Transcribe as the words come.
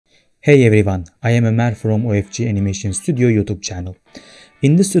Hey everyone, I am Ömer from OFG Animation Studio YouTube channel.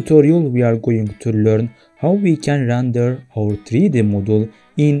 In this tutorial, we are going to learn how we can render our 3D model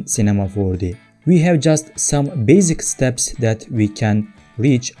in Cinema 4D. We have just some basic steps that we can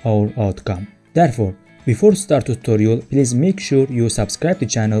reach our outcome. Therefore, before start tutorial, please make sure you subscribe to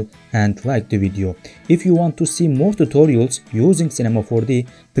the channel and like the video. If you want to see more tutorials using Cinema 4D,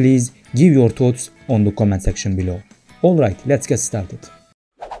 please give your thoughts on the comment section below. Alright, let's get started.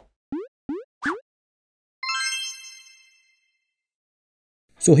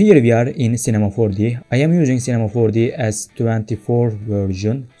 So here we are in Cinema 4D. I am using Cinema 4D S24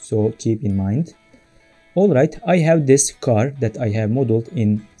 version, so keep in mind. Alright, I have this car that I have modeled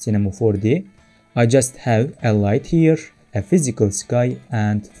in Cinema 4D. I just have a light here, a physical sky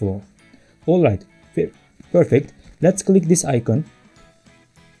and floor. Alright, perfect. Let's click this icon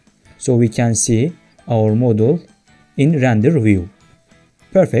so we can see our model in render view.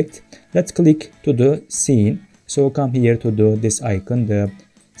 Perfect. Let's click to the scene. So come here to this icon, the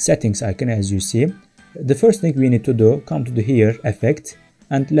settings icon, as you see. The first thing we need to do, come to the here effect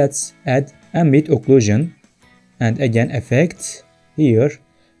and let's add ambient occlusion and again effect here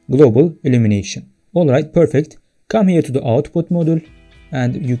global illumination. Alright, perfect. Come here to the output module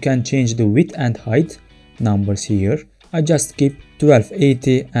and you can change the width and height numbers here. I just keep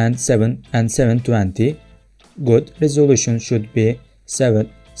 1280 and 720. Good. Resolution should be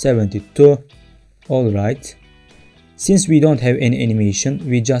 772. Alright. Since we don't have any animation,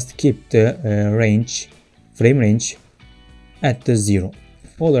 we just keep the frame range at the 0.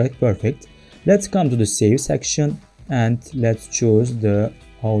 Alright, perfect. Let's come to the save section and let's choose the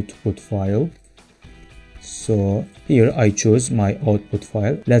output file. So here I choose my output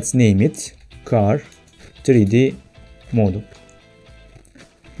file. Let's name it car 3D model.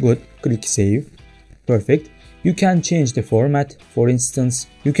 Good. Click save. Perfect. You can change the format. For instance,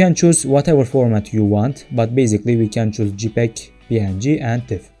 you can choose whatever format you want, but basically we can choose JPEG, PNG and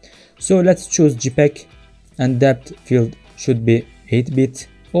TIFF. So let's choose JPEG and depth field should be 8-bit.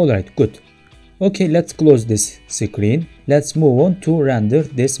 Alright, good. Okay, let's close this screen. Let's move on to render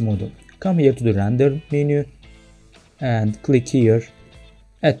this model. Come here to the render menu and click here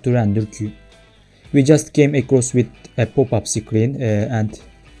add to render queue. We just came across with a pop-up screen and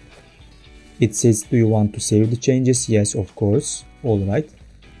it says, do you want to save the changes? Yes, of course. Alright.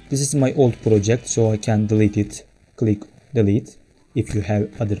 This is my old project, so I can delete it. Click delete if you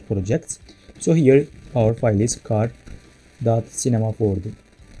have other projects. So here our file is car.cinema4d.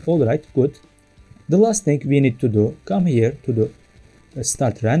 Alright, good. The last thing we need to do, come here to the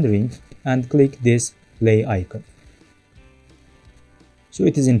start rendering and click this play icon. So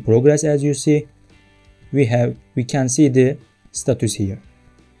it is in progress, as you see. We can see the status here.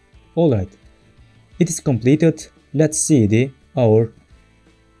 Alright. It is completed. Let's see our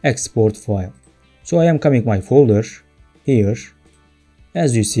export file. So I am coming my folder here.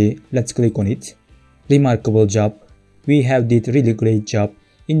 As you see, let's click on it. Remarkable job. We have did really great job.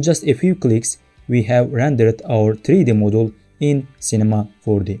 In just a few clicks, we have rendered our 3D model in Cinema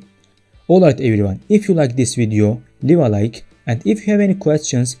 4D. Alright everyone, if you like this video, leave a like, and if you have any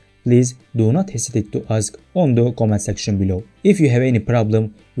questions, please do not hesitate to ask on the comment section below. If you have any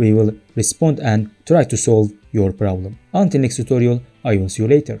problem, we will respond and try to solve your problem. Until next tutorial, I will see you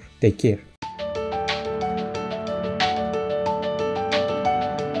later. Take care.